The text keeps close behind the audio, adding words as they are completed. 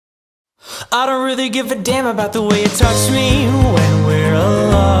I don't really give a damn about the way you touch me when we're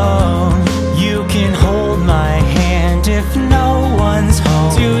alone. You can hold my hand if no one's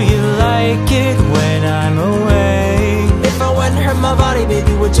home. Do you like it when I'm away? If I wouldn't hurt my body,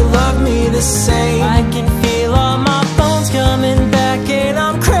 baby, would you love me the same? I can feel all my bones coming back and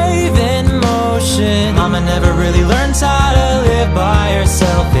I'm craving motion. Mama never really learned how to live by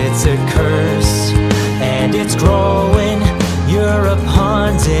herself. It's a curse and it's growing. You're a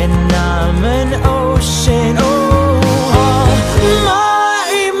pond and I'm an ocean. Oh, all my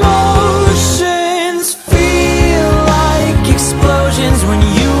emotions feel like explosions when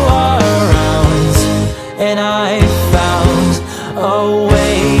you are around. And I found a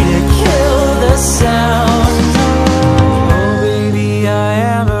way to kill the sound. Oh, baby, I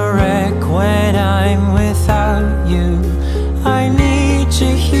am a wreck when I'm without you. I need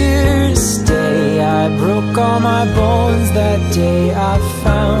you here to stay. I broke all my bones that day I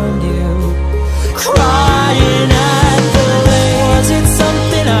found you. Crying at the lake. Was it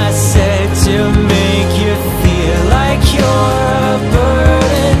something I said to make you feel like you're a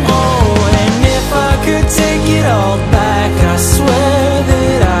burden? Oh, and if I could take it all back, I swear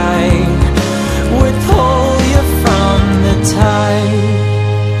that I would pull you from the tide.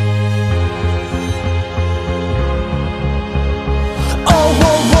 Oh,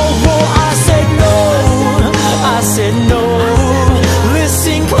 whoa, whoa, whoa, I said no. I said no.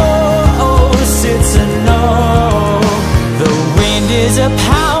 Listen close, it's a no. The wind is a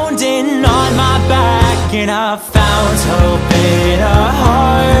pounding on my back and I found hope in a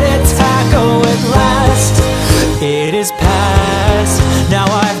heart attack. Oh, at last it is past. Now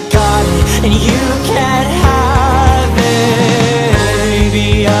I've got it and you can't have it.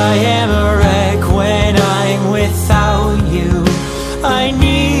 Baby, I am a wreck when I'm without you. I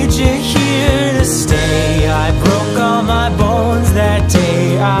need you here to stay. I broke all my bones that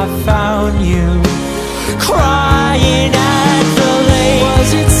day I found you. Crying at the lake.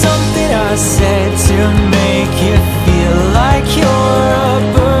 Was it something I said to make you feel like you're a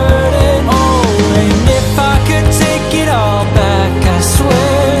burden? Oh, and if I could take it all back, I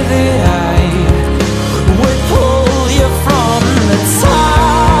swear that I would pull you from the top.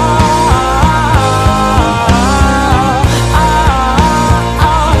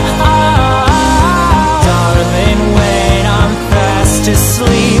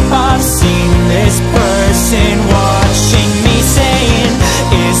 Asleep, I've seen this person watching me saying,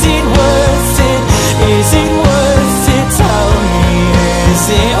 is it worth it? Is it worth it? Tell me, is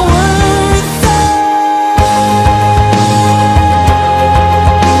it worth it?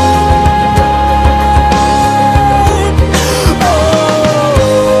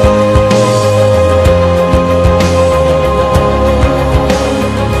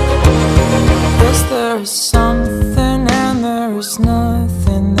 Is there something and there is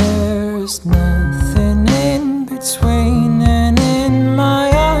nothing? There is nothing in between, and in my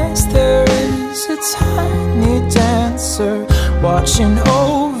eyes there is a tiny dancer watching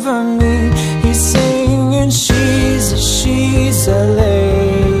over me. He's singing, she's a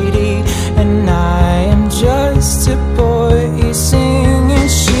lady, and I am just a boy. He's singing,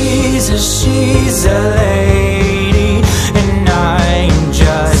 she's a lady, and I'm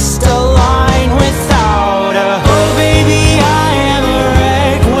just a line without a hope. Oh, baby, I am a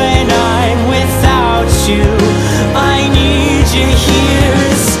wreck when I'm without you. I need you here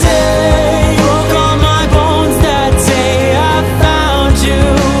to stay. Broke all my bones that day I found you.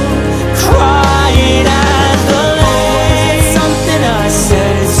 Crying at the lake. Something I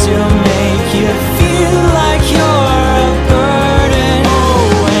said to make you feel like you're a burden.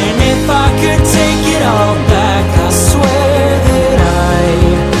 Oh, and if I could take it all back, I swear that I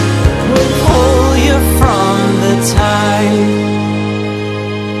would pull you from the tide.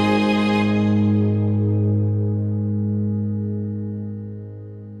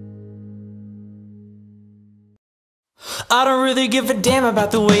 I don't really give a damn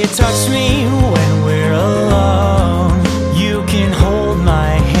about the way you touch me when we're alone. You can hold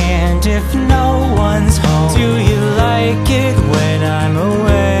my hand if no one's home. Do you like it when I'm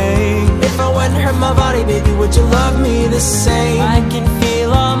away? If I wouldn't hurt my body, baby, would you love me the same? I can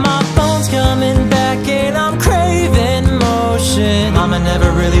feel all my bones coming back and I'm craving motion. Mama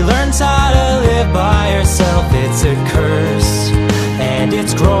never really learned how to live by herself. It's a curse and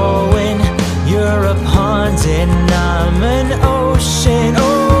it's growing. You're a pond and I'm an ocean.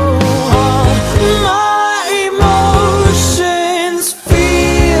 Oh, all my emotions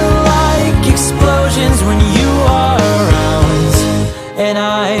feel like explosions when you are around. And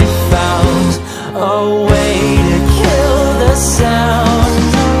I found a way to kill the sound.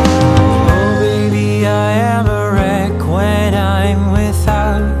 Oh, baby, I am a wreck when I'm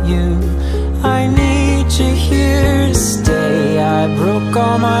without you.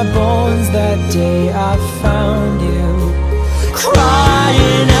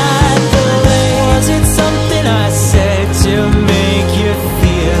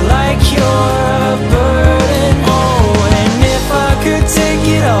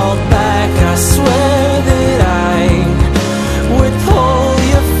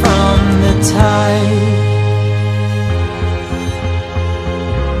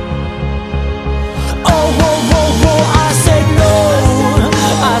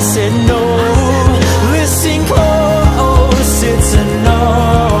 said no. Listen close, it's a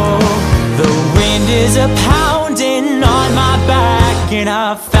no. The wind is a pounding on my back, and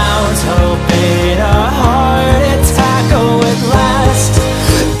I found hope in a heart attack. Oh, at last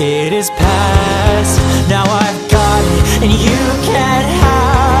it is past. Now I've got it, and you can't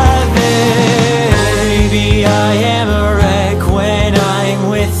have it. Baby, I am a wreck when I'm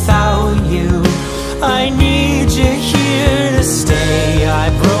without you. I need you here to stay. I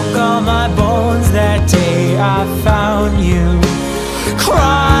broke all my bones that day I found you,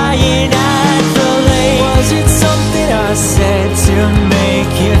 crying at the lake. Was it something I said to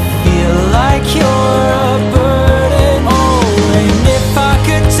make you feel like you're a burden? Oh, and if I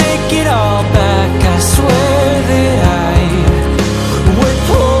could take it all back, I swear that I would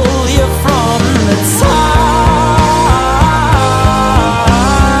pull you from the top.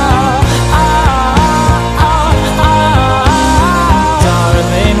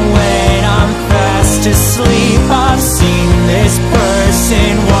 Darling, when I'm fast asleep, I've seen this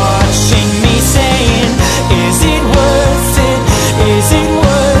person watching me, saying, is it worth it? Is it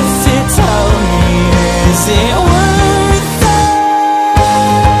worth it? Tell me, is it worth it?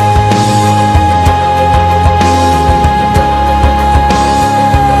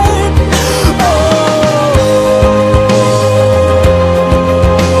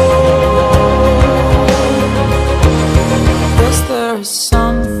 Yes, there is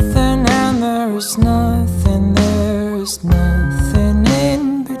something and there is nothing. There is nothing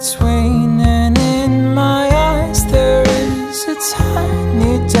in between, and in my eyes there is a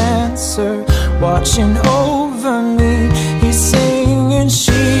tiny dancer watching over me. He's singing,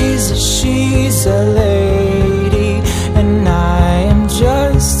 she's a lady, and I am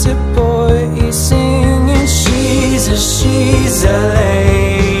just a boy. He's singing, she's a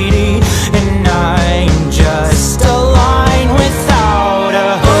lady, and I'm just a line without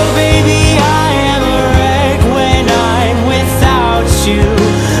a hook. Oh baby, I am a wreck when I'm without you.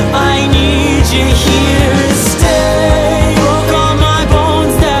 I need you here to stay. Broke all my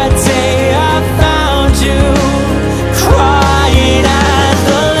bones that day I found you, crying at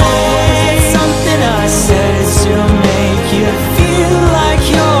the lake. Something I said to make you feel like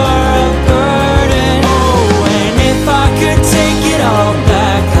you're a burden. Oh, and if I could take it all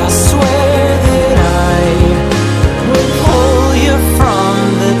back, I swear that I would pull you from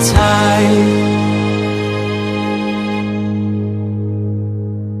the tide.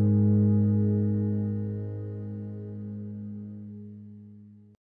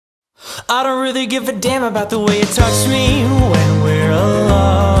 I don't really give a damn about the way you touch me when we're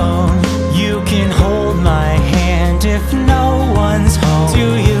alone. You can hold my hand if no one's home.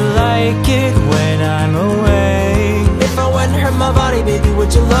 Do you like it when I'm away? If I wouldn't hurt my body, baby,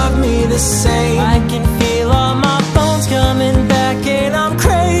 would you love me the same? I can feel all my bones coming back, and I'm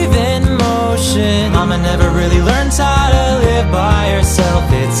craving motion. Mama never really learned how to live by herself.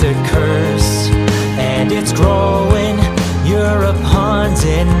 It's a curse, and it's growing. You're a pond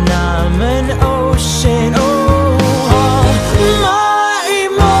and I'm an ocean. Oh, all my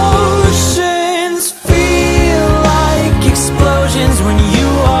emotions feel like explosions when you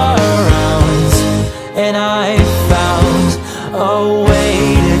are around, and I found a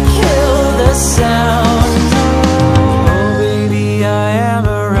way to kill the sound. Oh baby, I am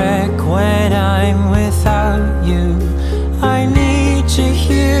a wreck when I'm without you. I need you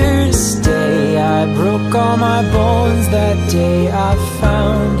here to stay. I broke all my bones that day I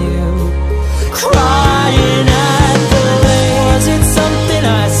found you, crying at the lake. Was it something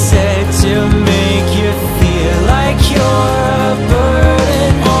I said to make you feel like you're a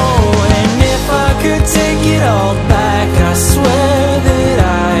burden? Oh, and if I could take it all back, I swear that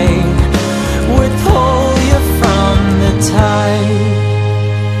I would pull you from the tide.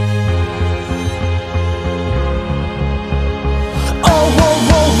 Oh, whoa,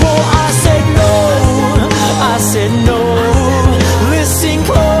 whoa, whoa, I said no. I said no. Listen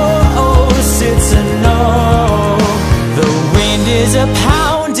close, it's a no. The wind is a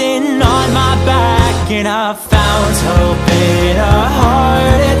pounding on my back, and I found hope in a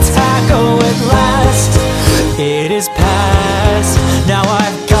heart attack. Oh, at last it is past. Now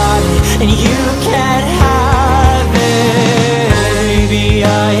I've got it, and you can't have it. Baby,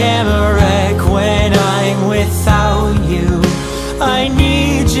 I am a wreck when I'm without you. I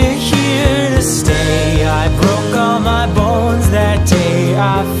need you here to stay. I broke all my bones that day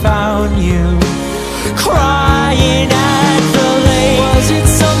I found you, crying at the lake. Was it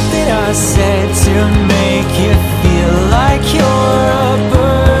something I said to make you feel like you're a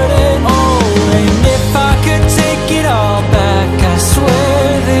burden? Oh, and if I could take it all back, I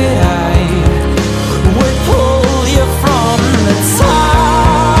swear that I would pull you from the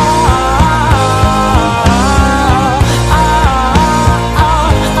top.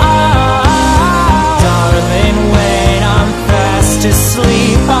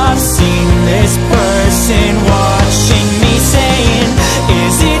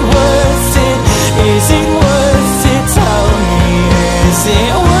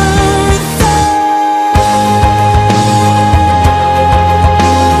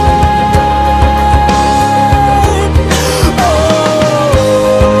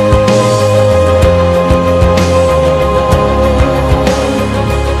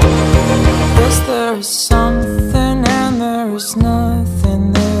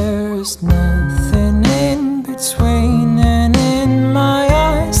 nothing, there's nothing in between. And in my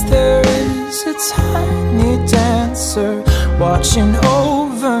eyes there is a tiny dancer watching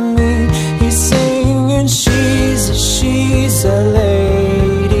over me. He's singing, she's a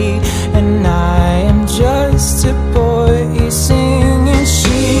lady, and I am just a boy. He's singing,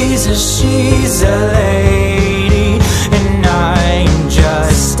 she's a lady, and I'm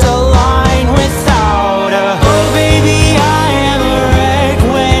just a line without a. Oh baby, I am a wreck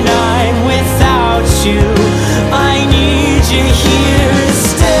when I'm without you. I need you here to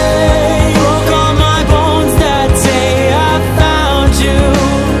stay. Broke all my bones that day I found you,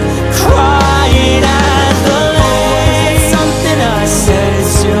 crying at the lake. Something I said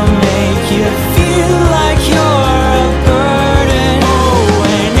to make you feel like you're a burden. Oh,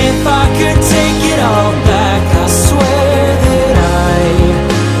 and if I could take it all back, I swear that I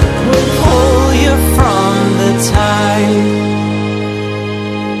would pull you from the tide.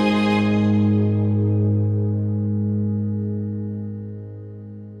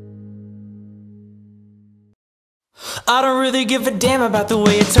 I don't really give a damn about the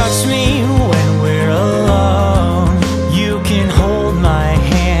way you touch me when we're alone. You can hold my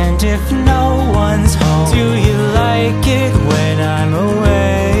hand if no one's home. Do you like it when I'm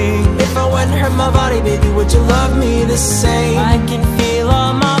away? If I wouldn't hurt my body, baby, would you love me the same? I can feel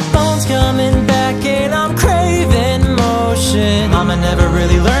all my bones coming back, and I'm craving motion. Mama never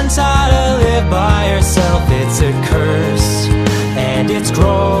really learned how to live by herself. It's a curse, and it's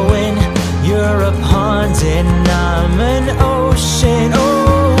growing. You're a pond and I'm an ocean.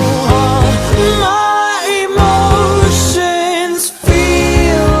 Oh, all my emotions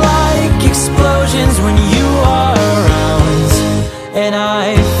feel like explosions when you are around, and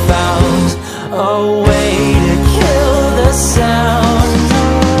I found a way to kill the sound.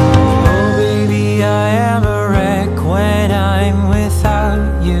 Oh baby, I am a wreck when I'm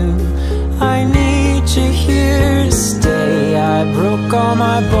without you. I need you here to stay. I broke all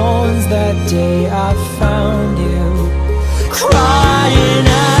my bones that day I found you, crying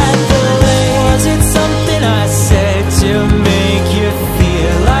at the lake. Was it something I said to make you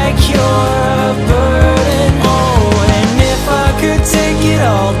feel like you're a burden? Oh, and if I could take it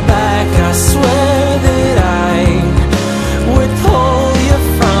all back, I swear that I would pull you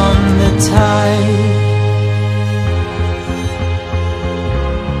from the tide.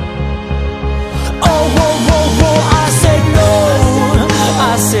 Oh, whoa, whoa, whoa, I said no,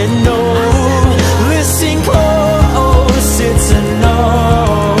 I said no. Listen close, it's a no.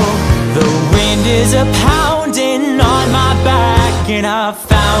 The wind is a pounding on my back, and I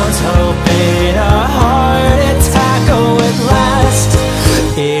found hope in a heart attack. Oh, at last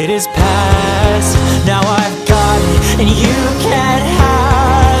it is past. Now I've got it, and you can't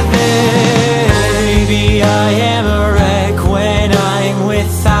have it. Baby, I am a wreck when I'm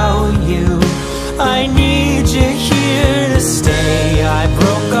without you. I need you here to stay. I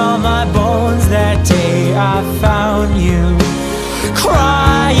broke all my bones that day I found you,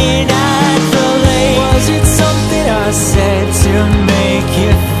 crying at the lake. Was it something I said to make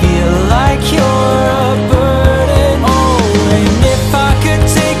you feel like you're a burden? Oh, and if I could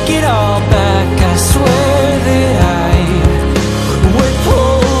take it all back, I swear that I would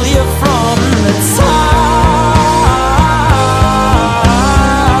pull you from the tide.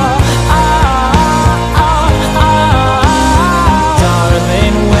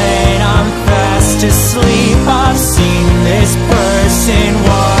 Asleep, I've seen this person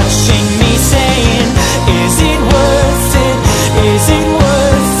watching me, saying, is it worth it? Is it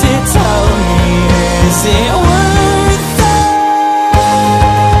worth it? Tell me, is it worth it?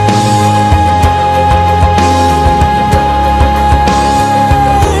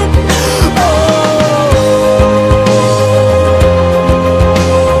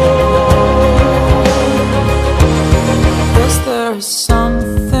 Is there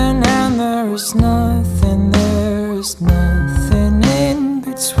something and there's nothing, there's nothing in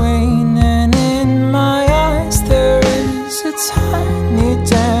between. And in my eyes there is a tiny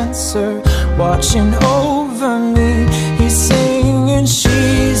dancer watching over me. He's singing,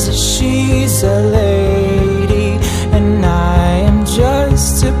 she's a lady, and I am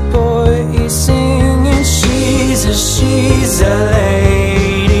just a boy. He's singing, she's a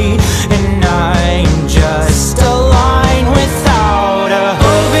lady, and I'm just a line without a.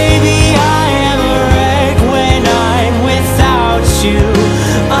 Oh baby, I am a wreck when I'm without you.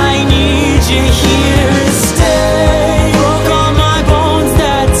 I need you here to stay. Broke all my bones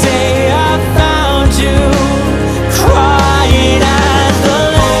that day I found you,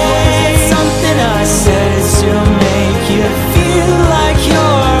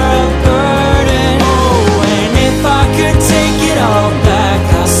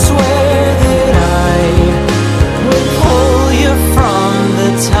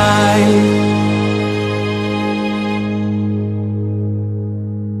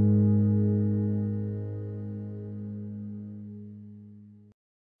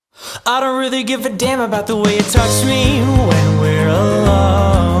 I don't really give a damn about the way you touch me when we're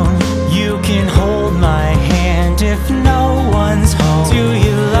alone. You can hold my hand if no one's home. Do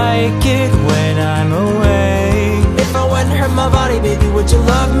you like it when I'm away? If I wouldn't hurt my body, baby, would you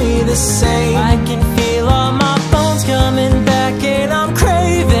love me the same? I can feel all my bones coming back and I'm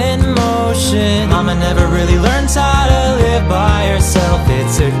craving motion. Mama never really learns how to live by herself.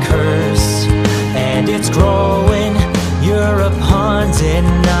 It's a curse and it's growing. You're a pond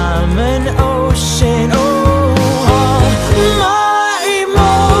and I'm an ocean. Oh, all my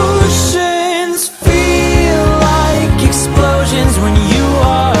emotions feel like explosions when you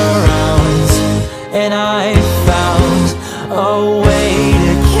are around. And I found a way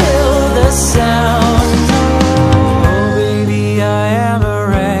to kill the sound. Oh, baby, I am a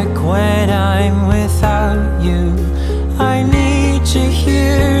wreck when I'm without you. I need you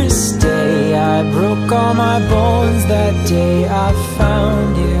here to stay. I broke all my bones that day I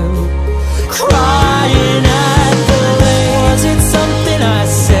found you. Crying at the lake. Was it something I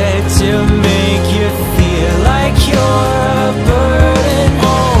said to make you feel like you're a burden?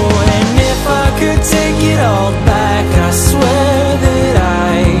 Oh, and if I could take it all back, I swear that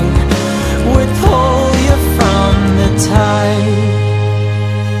I would pull you from the tide.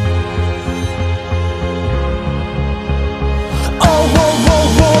 Oh, whoa, whoa,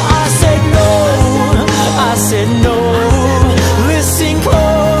 whoa, I said no. I said no. Listen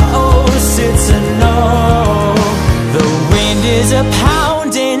close, it's a no. The wind is a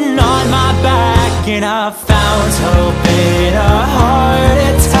pounding on my back and I found hope in a heart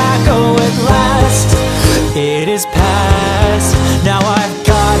attack. Oh, at last it is past. Now I've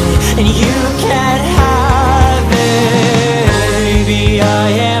got it and you can't have it. Baby, I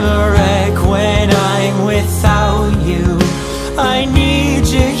am a wreck when I'm without you. I need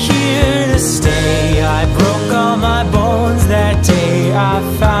you here to stay. I broke all my bones that day I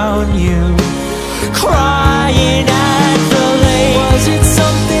found you. Crying at the lake. Was it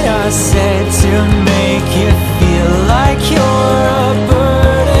something I said to make you feel like you're a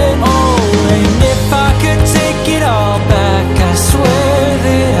burden? Oh, and if I could take it all back, I swear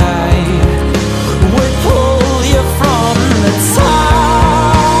that I would pull you from the top.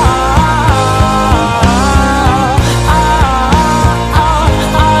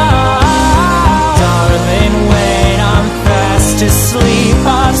 Darling, when I'm fast asleep,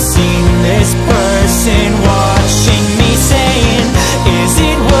 I've seen this person watching me saying, is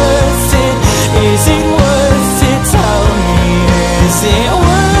it worth it? Is it worth it? Tell me, is it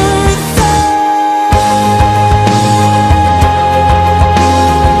worth it?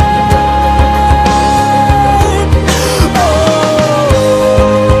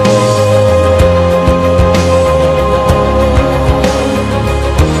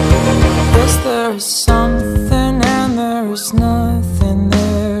 Yes, there is something and there is nothing.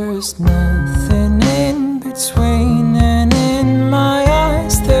 There is nothing in between. And in my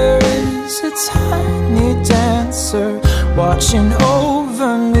eyes there is a tiny dancer watching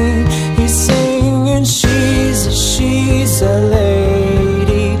over me. He's singing, she's a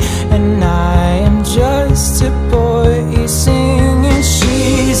lady, and I am just a boy. He's singing,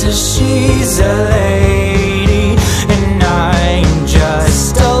 she's a lady, and I'm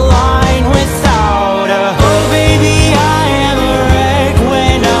just a line without a oh, baby, I am a wreck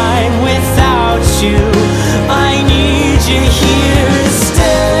when I'm without you. I need you here to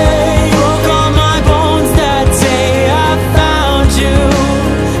stay. Broke all my bones that day I found you.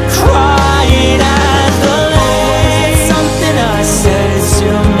 Crying at the lake. Something I said to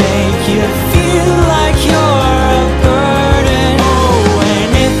make you feel like you're a burden. Oh,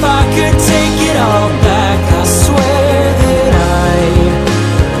 and if I could take it all back, I swear that I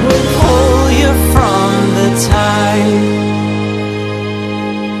would pull you from the tide.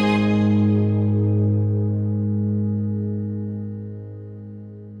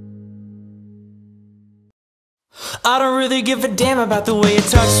 I don't really give a damn about the way you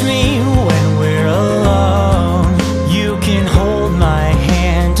touch me when we're alone. You can hold my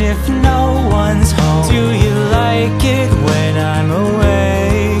hand if no one's home. Do you like it when I'm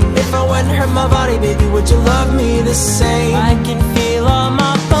away? If I wouldn't hurt my body, baby, would you love me the same? I can feel all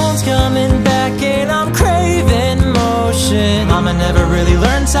my bones coming back and I'm craving motion. Mama never really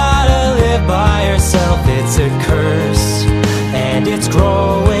learns how to live by herself. It's a curse and it's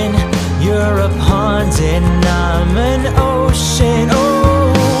growing. You're a pond and I'm an ocean.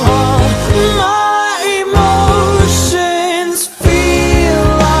 Oh, all my emotions feel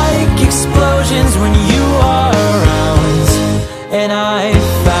like explosions when you are around. And I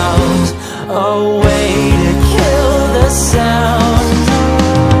found a way to kill the sound.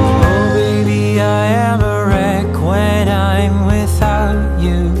 Oh, baby, I am a wreck when I'm without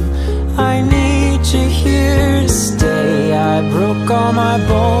you. my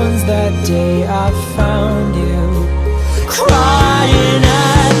bones that day I found you. Crying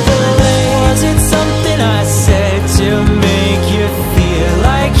at the lake. Was it something I said to make you feel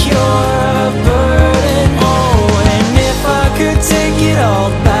like you're a burden? Oh, and if I could take it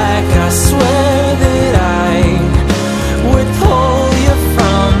all back, I swear that I would pull you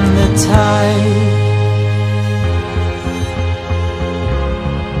from the tide.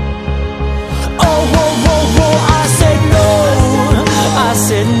 Oh, whoa, whoa, whoa, I said no, I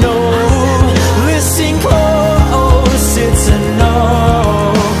said no. Listen close, it's a no.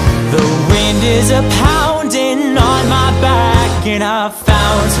 The wind is a pounding on my back, and I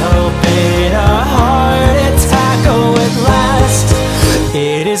found hope in a heart attack. Oh, at last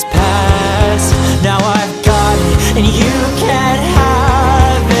it is past. Now I've got it and you can't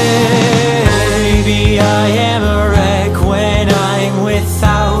have it. Baby, I am a wreck when I'm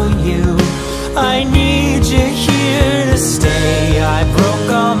without you. I need you here to stay. I broke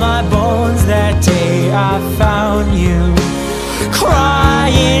all my bones that day I found you.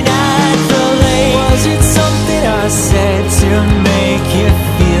 Crying at the lake. Was it something I said to make you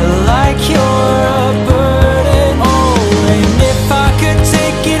feel like you're a burden? Oh, and if I could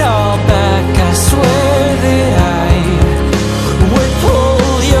take it all back, I swear that I would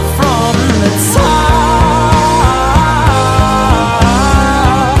pull you from the top.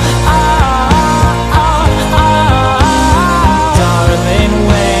 Darling,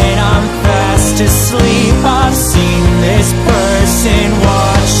 when I'm fast asleep, I've seen this person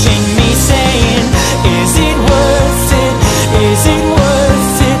watching me saying, is it worth it? Is it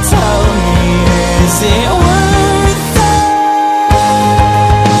worth it? Tell me, is it worth it?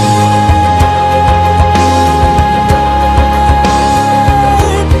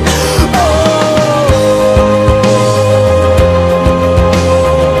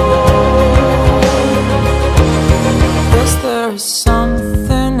 Yes, there is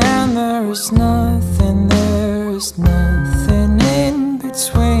something and there is nothing. There is nothing in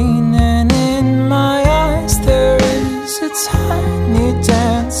between, and in my eyes there is a tiny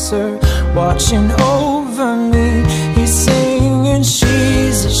dancer watching over me. He's singing,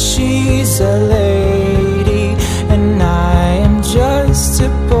 she's a lady, and I am just a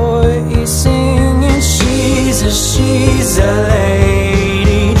boy. He's singing, she's a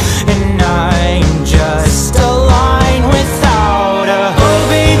lady, and I'm just a line without a. Oh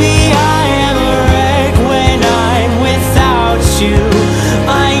baby, I am a wreck when I'm without you.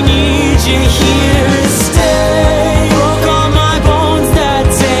 I need you here to stay. Broke all my bones that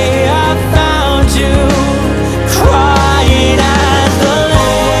day I found you. Crying at the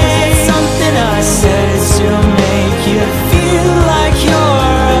lake. Something I said to make you feel like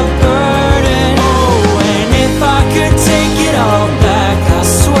you're a burden. Oh, and if I could take it all back, I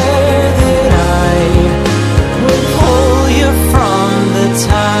swear that I would pull you from the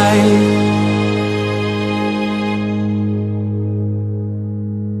tide.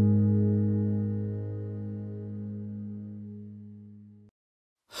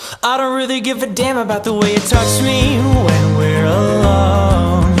 I don't really give a damn about the way you touch me when we're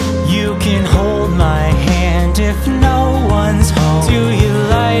alone. You can hold my hand if no one's home. Do you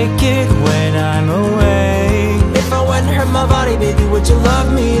like it when I'm away? If I wouldn't hurt my body, baby, would you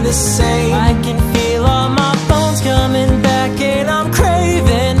love me the same? I can feel all my bones coming back, and I'm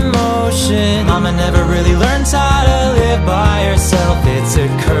craving motion. Mama never really learned how to live by herself. It's a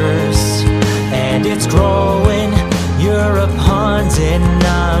curse, and it's growing. You're a pond and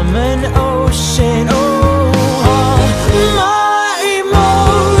I'm an ocean. Oh, all my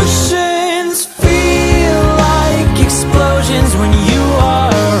emotions feel like explosions when you are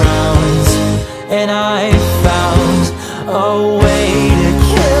around, and I found a way to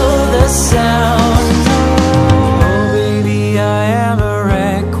kill the sound. Oh baby, I am a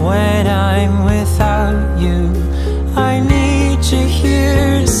wreck when I'm without you. I need you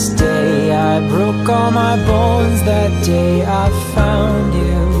here to stay. I broke all my bones that day I found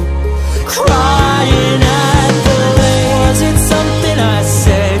you. Crying at the lake. Was it something I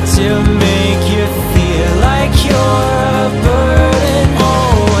said to make you feel like you're a burden?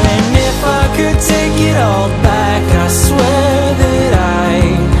 Oh, and if I could take it all back, I swear that I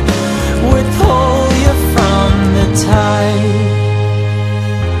would pull you from the tide.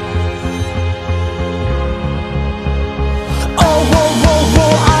 Oh, whoa, whoa,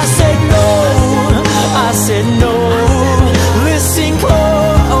 whoa, I said no, I said no. Listen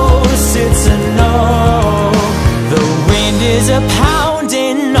close, it's a no. The wind is a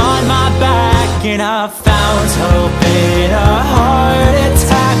pounding on my back, and I found hope in a heart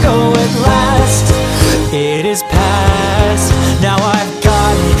attack. Oh, at last it is past. Now I've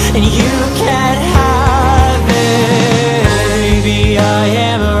got it and you can't have it. Baby, I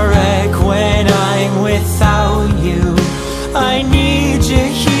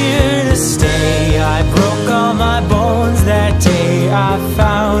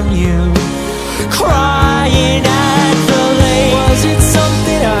found you, crying at the lake. Was it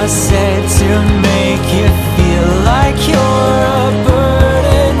something I said to make you feel like you're a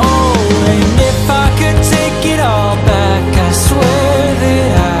burden? Oh, and if I could take it all back, I swear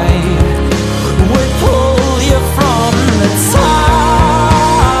that I would pull you from the top.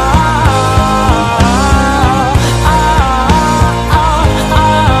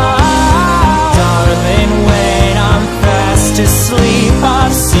 Darling, when I'm fast asleep,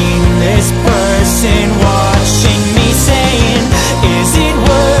 I've seen this person watching me, saying, is it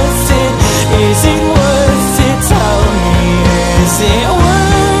worth it? Is it worth it? Tell me, is it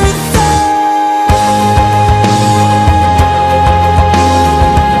worth it?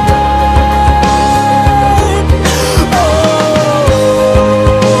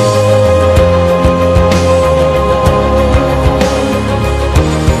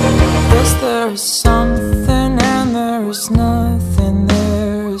 Yes, there is something and there is nothing.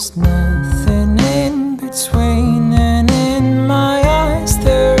 There is nothing in between, and in my eyes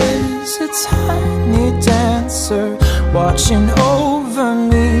there is a tiny dancer watching over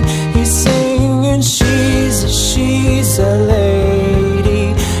me. He's singing, she's a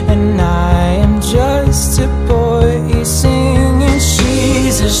lady, and I am just a boy. He's singing,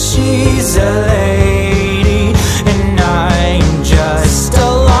 she's a lady, and I'm just a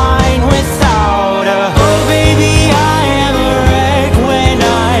line without a. Oh baby, I am a wreck when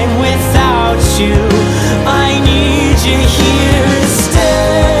I'm without you. I need you here to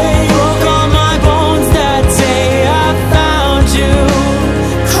stay. Broke all my bones that day I found you,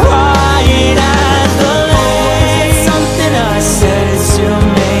 crying at the lake. Something I said to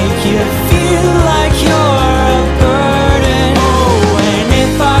make you feel like you're a burden. Oh, and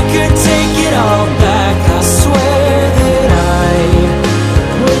if I could take it all back, I swear that I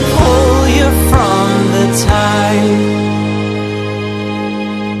would pull you from the tide.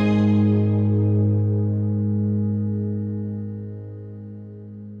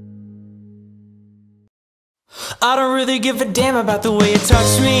 I don't really give a damn about the way you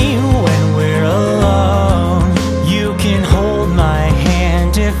touch me when we're alone. You can hold my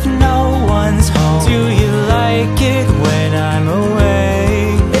hand if no one's home. Do you like it when I'm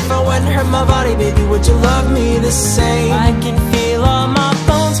away? If I wouldn't hurt my body, baby, would you love me the same? I can feel all my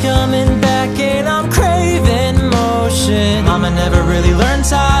bones coming back, and I'm craving motion. Mama never really learned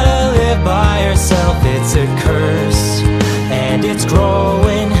how to live by herself. It's a curse, and it's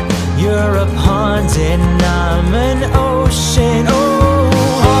growing. You're a pond and I'm an ocean. Oh,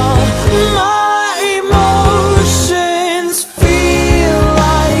 all my emotions feel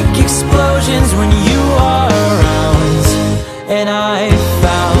like explosions when you are around, and I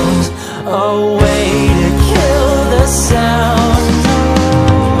found a way to kill the sound.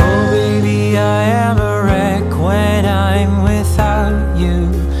 Oh baby, I am a wreck when I'm without you.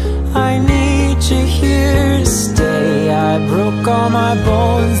 I need you here to stay. I broke all my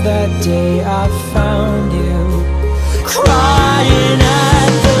bones that day I found you, crying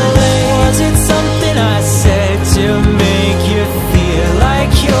at the lake. Was it something I said to make you feel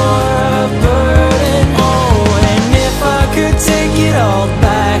like you're a burden? Oh, and if I could take it all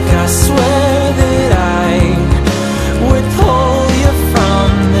back, I swear that I would pull you from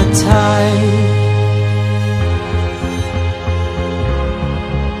the tide.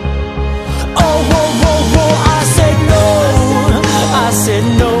 Oh, whoa, whoa, whoa, I said no. I said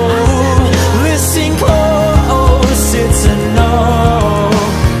no. Listen close, it's a no.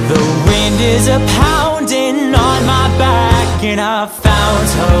 The wind is a pounding on my back, and I found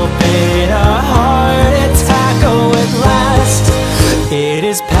hope in a heart attack. Oh, at last it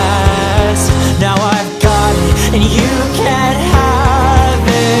is past. Now I've got it, and you can't have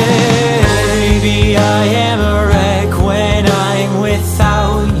it. Baby, I am a wreck when I'm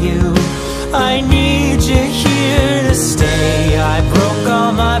without you. I need you here to stay. I broke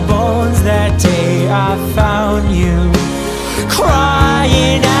all my bones that day I found you,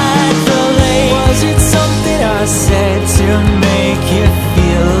 crying at the lake. Was it something I said to make you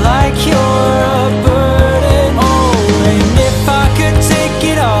feel like you're a burden? Oh, and if I could take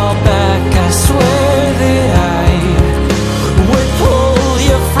it all back, I swear that I would pull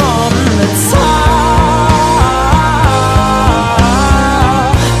you from the top.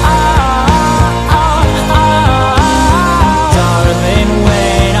 Darling,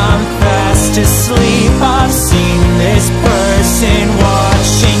 when I'm fast asleep, I've seen this person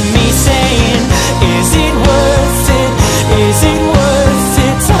watching me, saying, is it worth it? Is it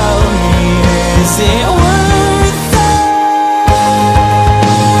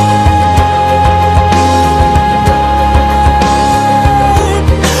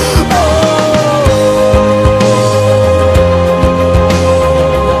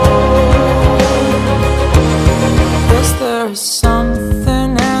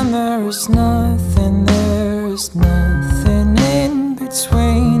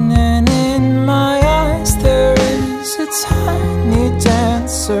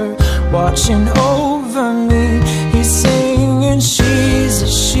watching over me. He's singing,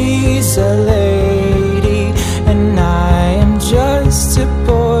 she's a lady, and I am just a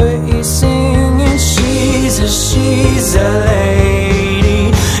boy. He's singing, she's a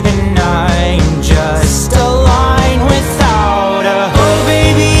lady, and I'm just a line without a hook. Oh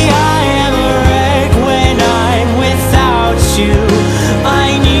baby, I am a wreck when I'm without you.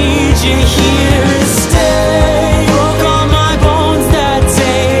 I need you here to stay. Broke all my bones that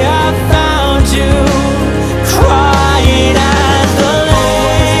day I found you, crying at the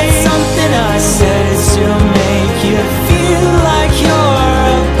lake. Something I said to make you feel like you're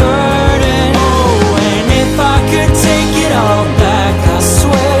a burden. Oh, and if I could take it all back, I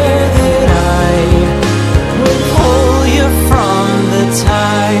swear that I would pull you from the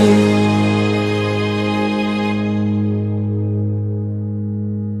tide.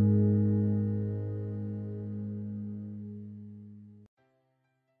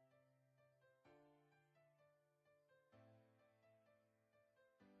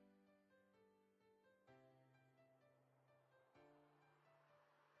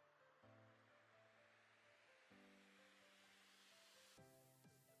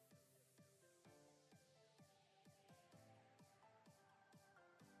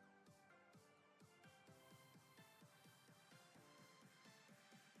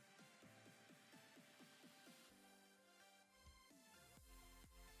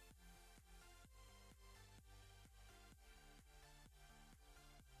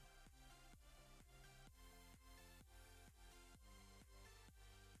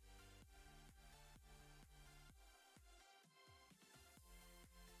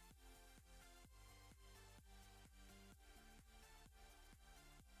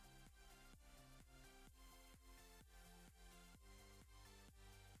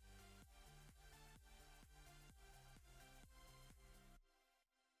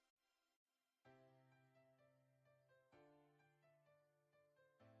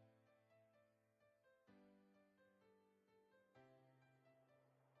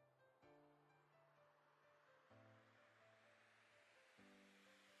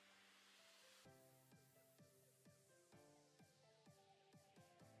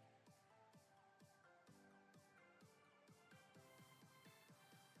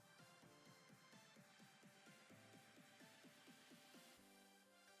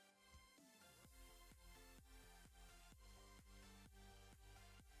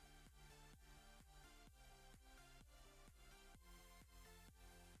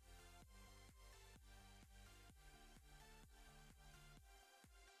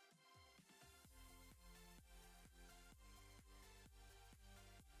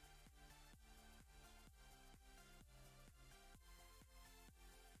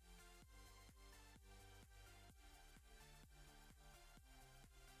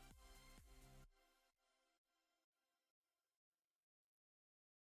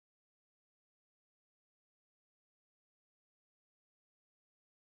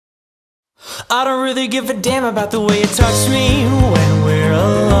 I don't really give a damn about the way you touch me when we're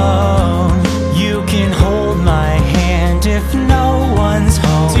alone. You can hold my hand if no one's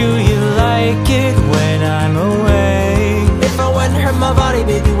home. Do you like it when I'm away? If I wouldn't hurt my body,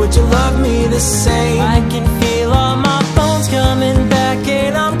 baby, would you love me the same? I can feel all my bones coming back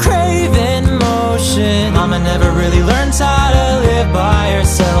and I'm craving motion. Mama never really learned how to live by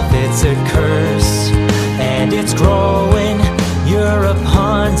herself. It's a curse and it's growing. You're a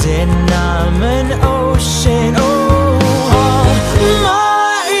pond and I'm an ocean. Oh, all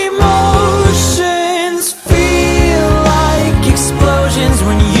my emotions feel like explosions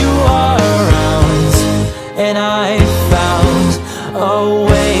when you are around. And I found a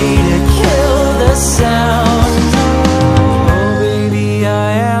way to kill the sound. Oh, baby,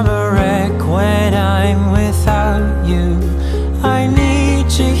 I am a wreck when I'm without you. I need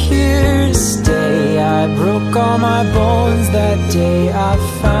you here to stay. I broke all my bones that day I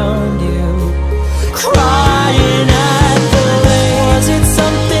found you, crying at the lake. Was it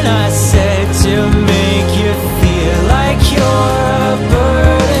something I said to make you feel like you're a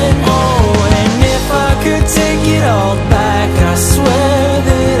burden? Oh, and if I could take it all back, I swear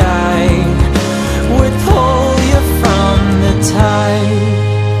that I would pull you from the tide.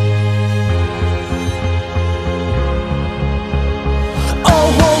 Oh,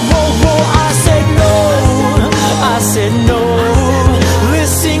 whoa, whoa, whoa, I said no. I said no.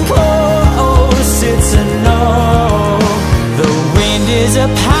 Listen close, it's a no. The wind is a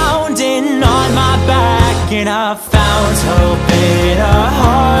pounding on my back, and I found hope in a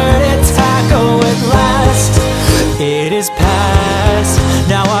heart attack. Oh, at last it is past.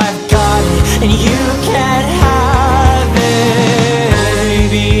 Now I've got it, and you can't have it.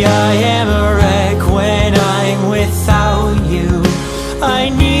 Baby, I am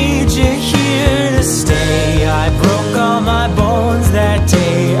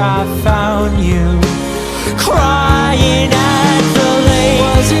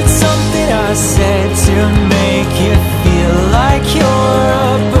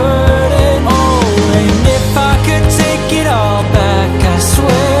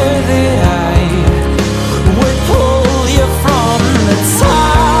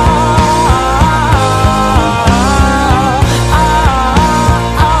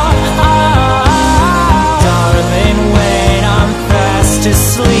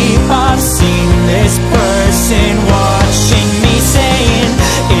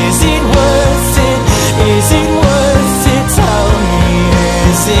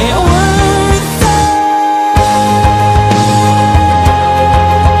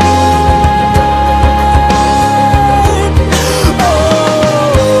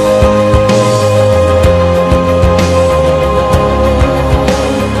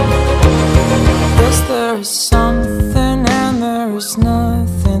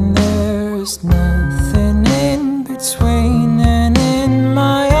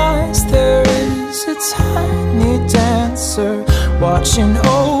watching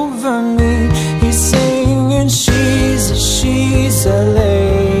over me. He's singing, she's a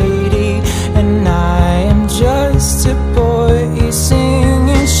lady, and I am just a boy. He's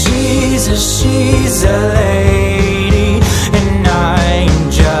singing, she's a lady, and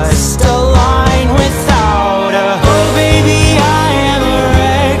I'm just a line without a hook. Oh baby, I am a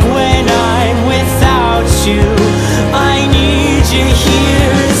wreck when I'm without you. I need you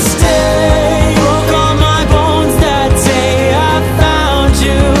here to stay. Broke all my bones that day I found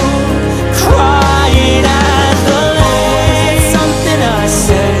you, crying at the lake. Something I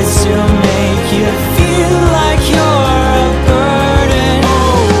said to make you feel like you're a burden.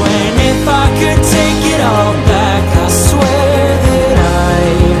 Oh, and if I could take it all back, I swear that I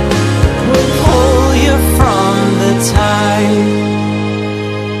would pull you from the tide.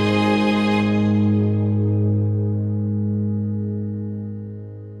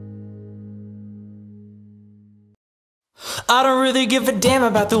 I don't really give a damn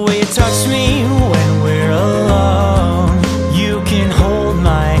about the way you touch me when we're alone. You can hold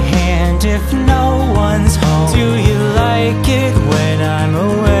my hand if no one's home. Do you like it when I'm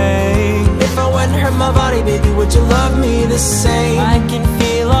away? If I wouldn't hurt my body, baby, would you love me the same? I can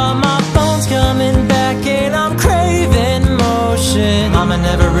feel all my bones coming back, and I'm craving motion. Mama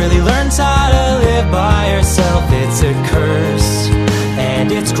never really learned how to live by herself. It's a curse,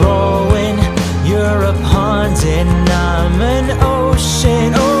 and it's growing. You're a pond and I'm an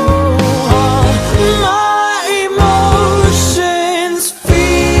ocean. Oh, all my emotions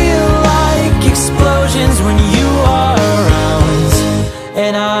feel like explosions when you are around,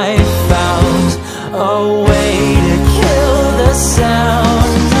 and I found a way to kill the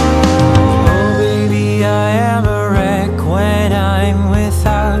sound. Oh baby, I am a wreck when I'm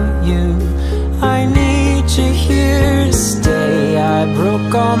without you. I need you here to stay. I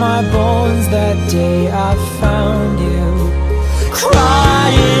broke all my bones that day I found you,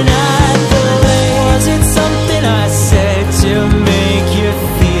 crying at the lake. Was it something I said to make you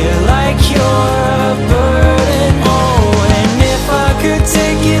feel like you're a burden? Oh, and if I could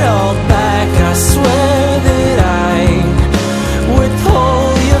take it all back, I swear that I would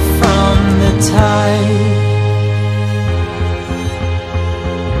pull you from the tide.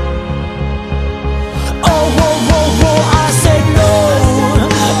 Oh, whoa, whoa, whoa, I said no,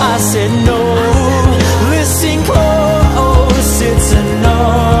 I said no. Listen close, it's a no.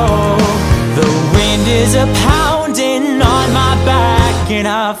 The wind is a pounding on my back, and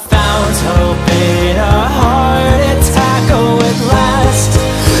I found hope in a heart attack. Oh, at last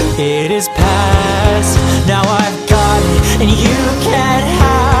it is past. Now I've got it, and you can't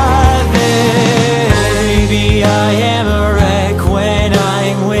have it. Baby, I am a wreck when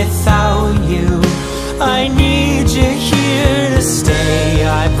I'm without you. I need you here to stay.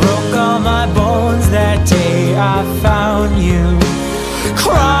 I broke all my bones that day I found you,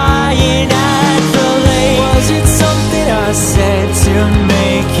 crying at the lake. Was it something I said to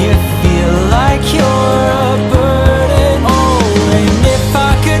make you feel like you're a burden? Oh, and if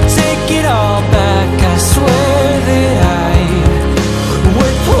I could take it all back, I swear that I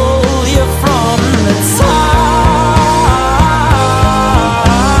would pull you from the tide.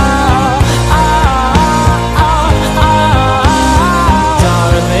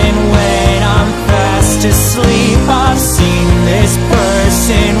 Asleep, I've seen this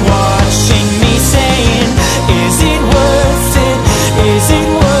person watching me, saying, is it worth it? Is it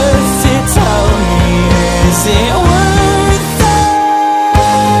worth it? Tell me, is it worth it?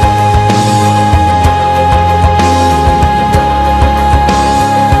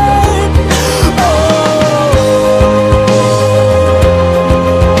 Oh.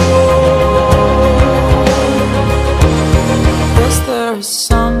 Is there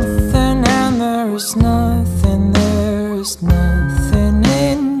something and there is nothing, there is nothing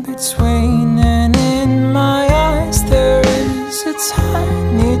in between, and in my eyes there is a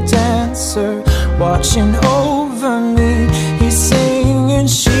tiny dancer watching over me. He's singing,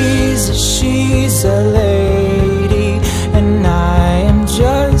 she's a lady, and I am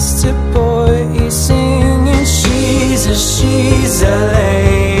just a boy. He's singing, she's a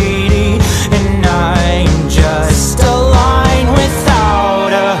lady, and I'm just a line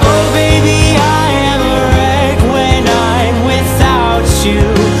without a hook. Oh baby, I am a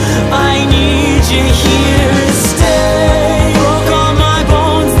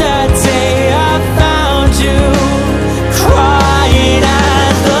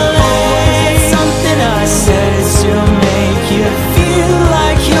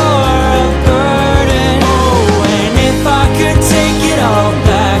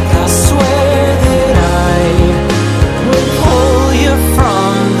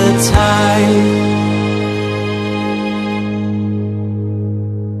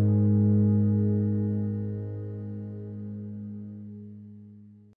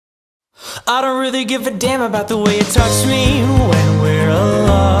I don't really give a damn about the way you touch me when we're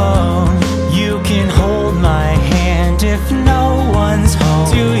alone. You can hold my hand if no one's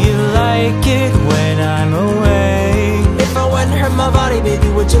home. Do you like it when I'm away? If I wouldn't hurt my body, baby,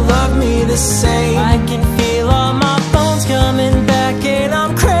 would you love me the same? I can feel all my bones coming back and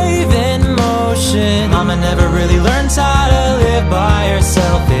I'm craving motion. Mama never really learned how to live by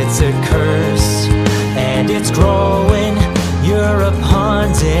herself. It's a curse and it's growing. You're a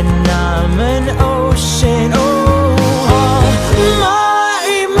pond and I'm an ocean. Oh, all my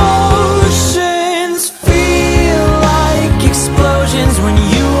emotions feel like explosions when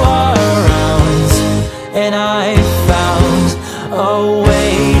you are around. And I found a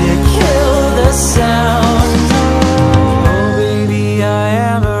way to kill the sound. Oh, baby, I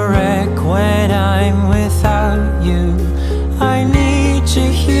am a wreck when I'm without you. I need you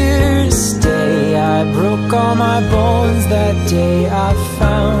here to stay. I broke all my bones that day I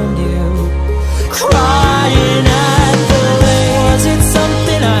found you. Crying at the lake. Was it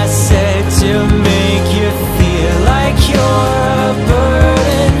something I said to make you feel like you're a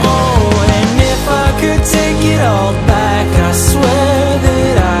burden? Oh, and if I could take it all back, I swear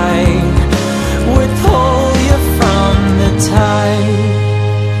that I would pull you from the tide.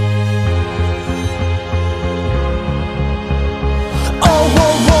 Oh,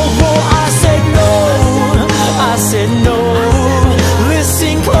 whoa, whoa, whoa, I said no. I said no.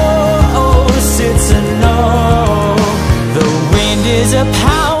 Listen close, it's a no. The wind is a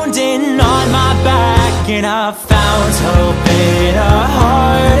pounding on my back and I found hope in a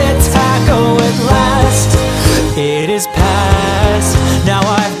heart attack. Oh, at last it is past. Now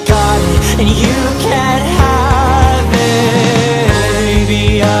I've got it and you can't have it.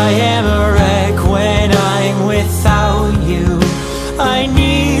 Baby, I am a wreck when I'm without you. I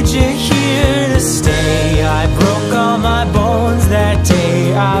need you here to stay. I broke all my bones that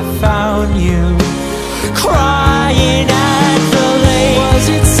day I found you. Crying at the lake. Was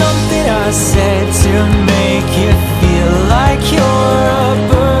it something I said to make you feel like you're a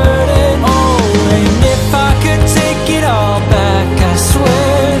burden? Oh, and if I could take it all back, I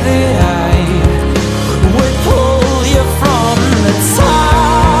swear that I would pull you from the top.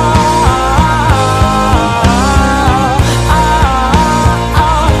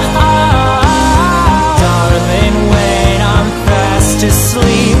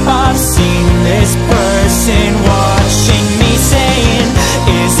 Asleep, I've seen this person watching me saying,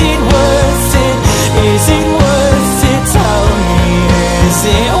 is it worth it? Is it worth it? Tell me, is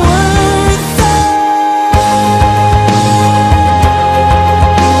it worth it?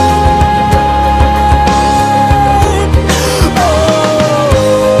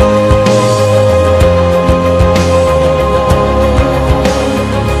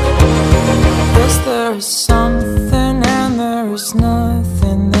 Is there something and there's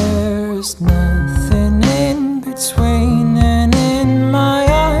nothing, there's nothing in between. And in my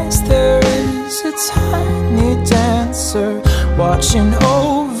eyes there is a tiny dancer watching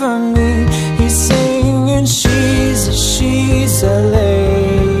over me. He's singing, she's a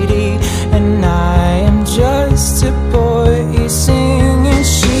lady and I am just a boy. He's singing,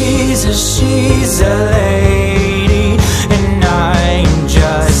 she's a lady and I'm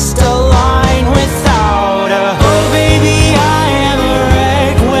just a line without a oh, baby, I am a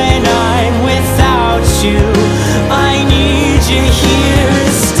wreck when I'm without you. I need you here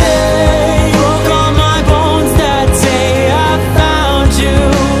to stay. Broke all my bones that day I found you.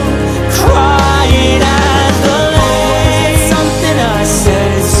 Crying at the lake. Something I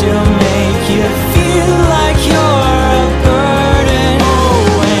said to make you feel like you're a burden.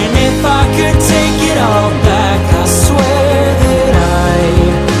 Oh, and if I could take it all back, I swear that I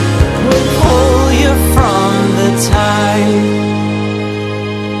would pull you from the tide.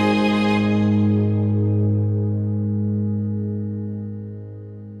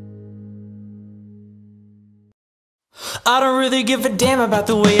 I don't really give a damn about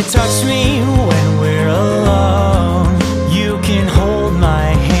the way you touch me when we're alone. You can hold my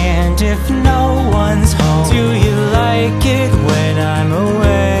hand if no one's home. Do you like it when I'm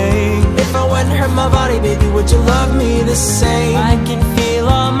away? If I wouldn't hurt my body, baby, would you love me the same? I can feel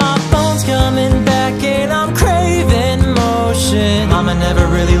all my bones coming back and I'm craving motion. Mama never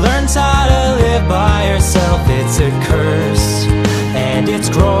really learned how to live by herself. It's a curse and it's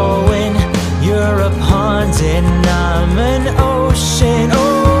growing. You're a pond and I'm an ocean.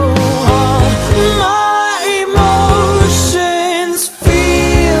 Oh, all my emotions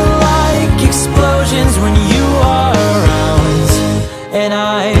feel like explosions when you are around. And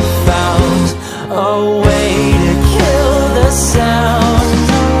I found a way to kill the sound.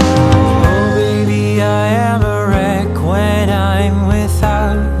 Oh, baby, I am a wreck when I'm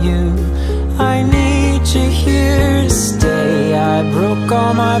without you.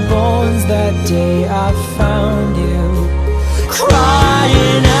 all my bones that day I found you.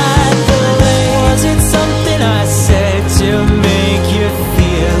 Crying at the lake. Was it something I said to make you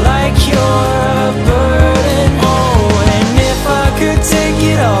feel like you're a burden? Oh, and if I could take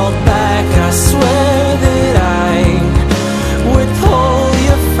it all back, I swear that I would pull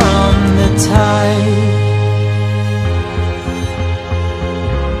you from the tide.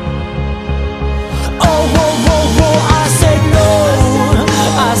 Oh, whoa, whoa, whoa, I said no,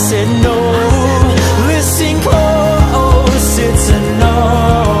 I said no. Listen close, it's a no.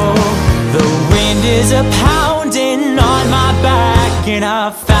 The wind is a-pounding on my back, and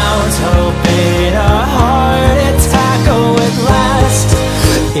I found hope in a heart attack. Oh, at last,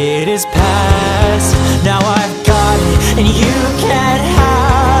 it is past. Now I've got it, and you can't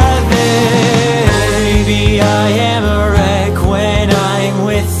have it. Baby, I am a wreck when I'm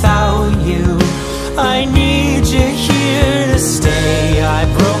without you. I need you here to stay. I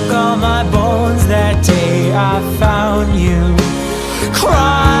broke all my bones that day I found you.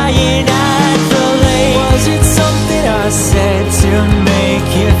 Crying at the lake. Was it something I said to make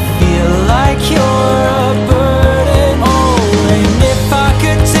you feel like you're a burden? Oh, and if I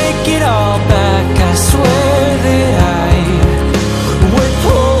could take it all back, I swear that I would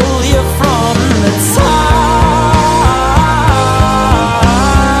pull you from the top.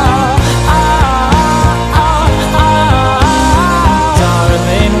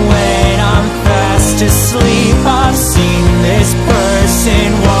 Darling, when I'm fast asleep, I've seen this person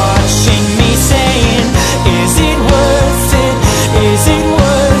watching me saying, is it worth it? Is it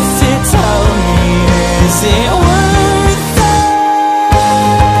worth it? Tell me, is it worth it?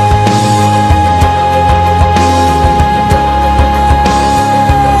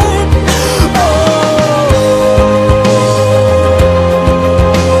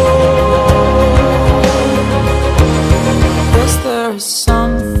 Yes, there is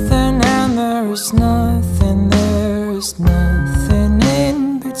something and there is nothing. There is nothing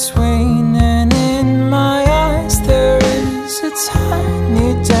in between, and in my eyes there is a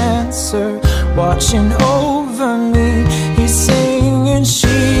tiny dancer watching over me. He's singing,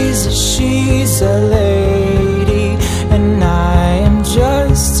 she's a lady, and I am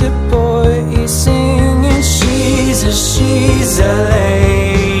just a boy. He's singing, she's a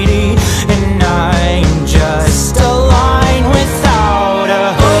lady, and I'm just a line without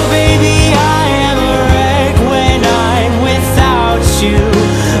a oh, baby, I am a wreck when I'm without you.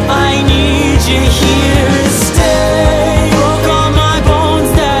 I need you here to stay. Broke all my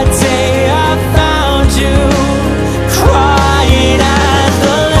bones that day I found you. Crying at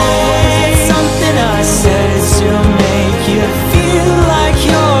the lake. Something I said to make you feel like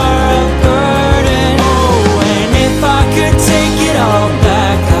you're a burden. Oh, and if I could take it all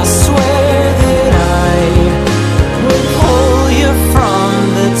back, I swear that I would pull you from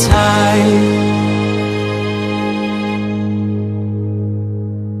the tide.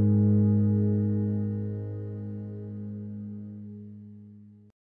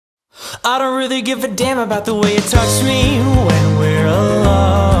 I don't really give a damn about the way you touch me when we're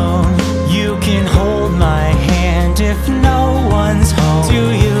alone. You can hold my hand if no one's home.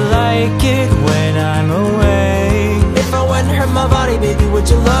 Do you like it when I'm away? If I wouldn't hurt my body, baby, would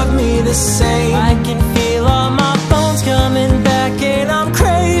you love me the same? I can feel all my bones coming back, and I'm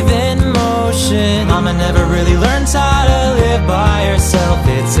craving motion. Mama never really learns how to live by herself.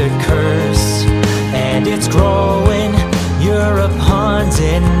 It's a curse, and it's growing. You're a pond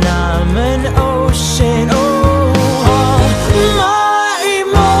and I'm an ocean. Oh, all my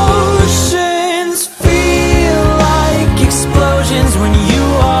emotions feel like explosions when you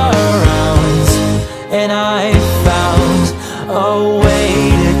are around, and I found a way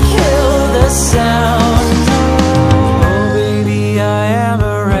to kill the sound. Oh, baby, I am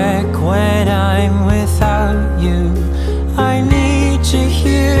a wreck when I'm without you. I need you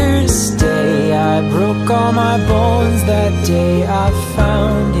here to stay. I broke all my bones that day I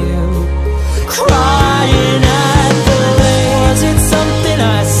found you. Crying at the lake. Was it something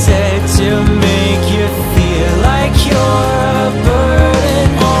I said to make you feel like you're a burden?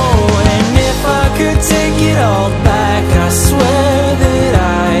 Oh, and if I could take it all back, I swear that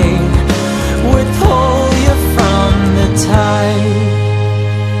I would pull you from the tide.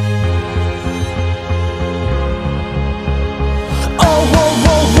 Oh, whoa,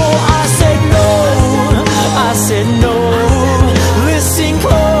 whoa, whoa, I said no, I said no. Listen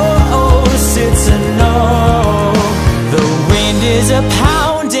close, it's a no. The wind is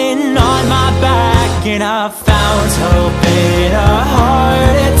a-pounding on my back, and I found hope in a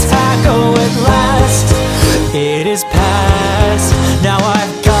heart attack. Oh, at last, it is past. Now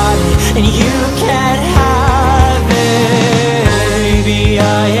I've got it, and you can't have it. Baby,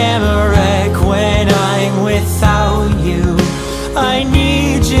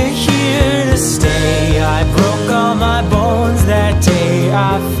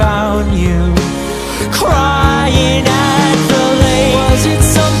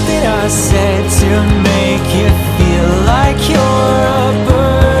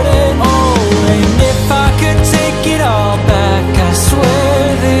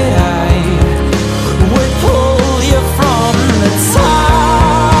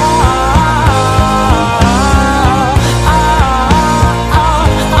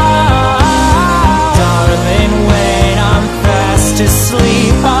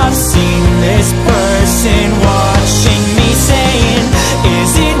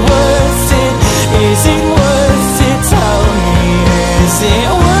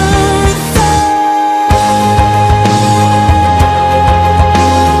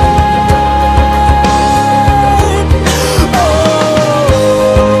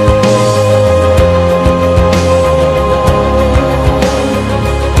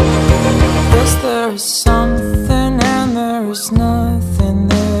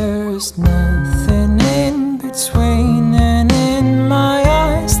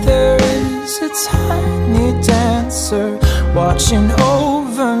 watching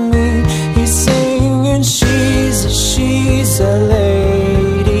over me. He's singing, she's a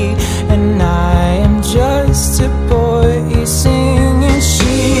lady, and I am just a boy. He's singing,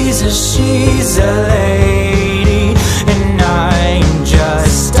 she's a lady, and I'm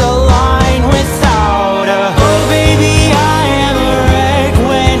just a line without a. Oh baby, I am a wreck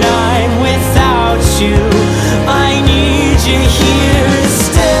when I'm without you. I need you here to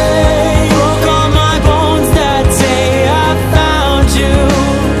stay. Broke all my bones that day I found you,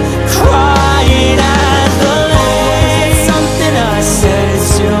 crying at the lake. Something I said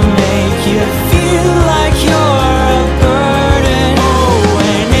to make you feel like you're a burden. Oh,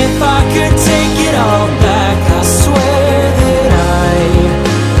 and if I could take it all back, I swear that I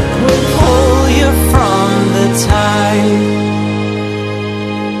would pull you from the tide.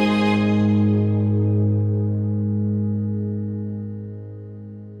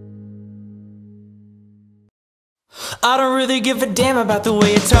 I don't really give a damn about the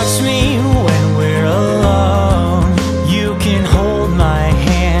way you touch me when we're alone. You can hold my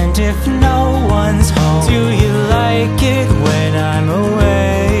hand if no one's home. Do you like it when I'm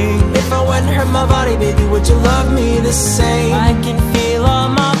away? If I wouldn't hurt my body, baby, would you love me the same? I can feel all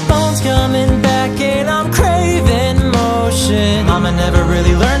my bones coming back, and I'm craving motion. Mama never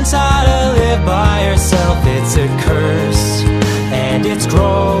really learned how to live by herself. It's a curse, and it's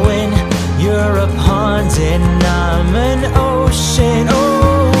growing. You're a pond and I'm an ocean.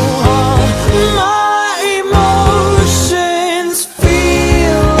 Oh, all my emotions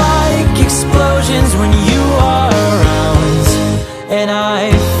feel like explosions when you are around, and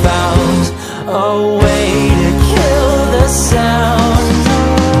I found a way to kill the sound.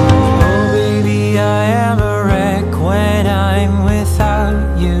 Oh baby, I am a wreck when I'm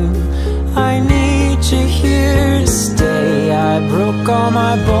without you. I need you here to stay. I broke all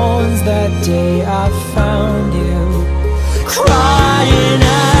my bones that day I found you, crying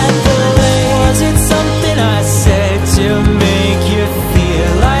at the lake. Was it something I said to make you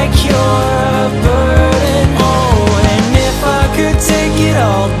feel like you're a burden? Oh, and if I could take it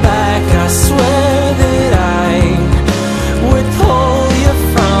all back, I swear that I would pull you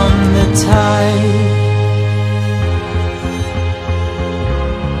from the tide.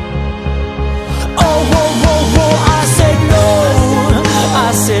 Oh, whoa, whoa, whoa, I said no.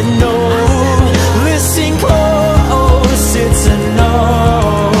 I said no, listen close, it's a no.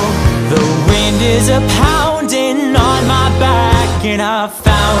 The wind is a pounding on my back, and I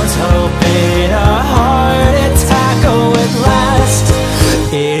found hope in a heart attack. Oh, at last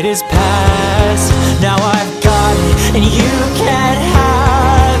it is past. Now I've got it and you can't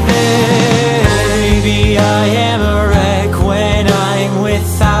have it. Baby, I am a wreck when I'm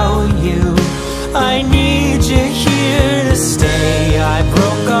without you. I need you here to stay. I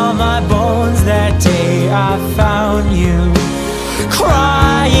broke all my bones that day I found you,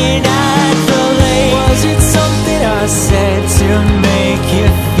 crying at the lake. Was it something I said to make you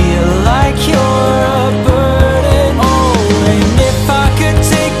feel like you're a burden? Oh, and if I could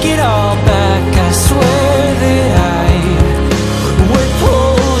take it all back, I swear that I would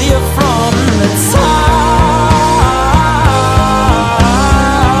pull you from the tide.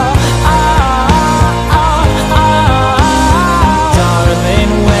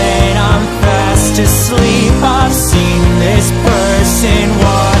 Asleep, I've seen this person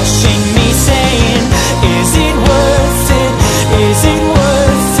watching me, saying, is it worth it? Is it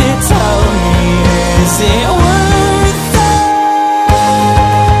worth it? Tell me, is it worth it?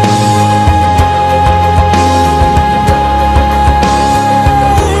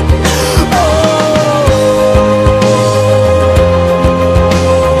 Oh.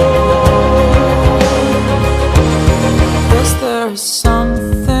 Is there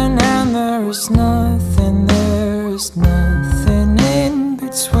something and there is nothing, there is nothing in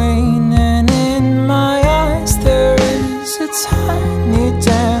between, and in my eyes there is a tiny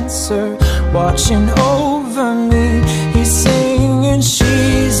dancer watching over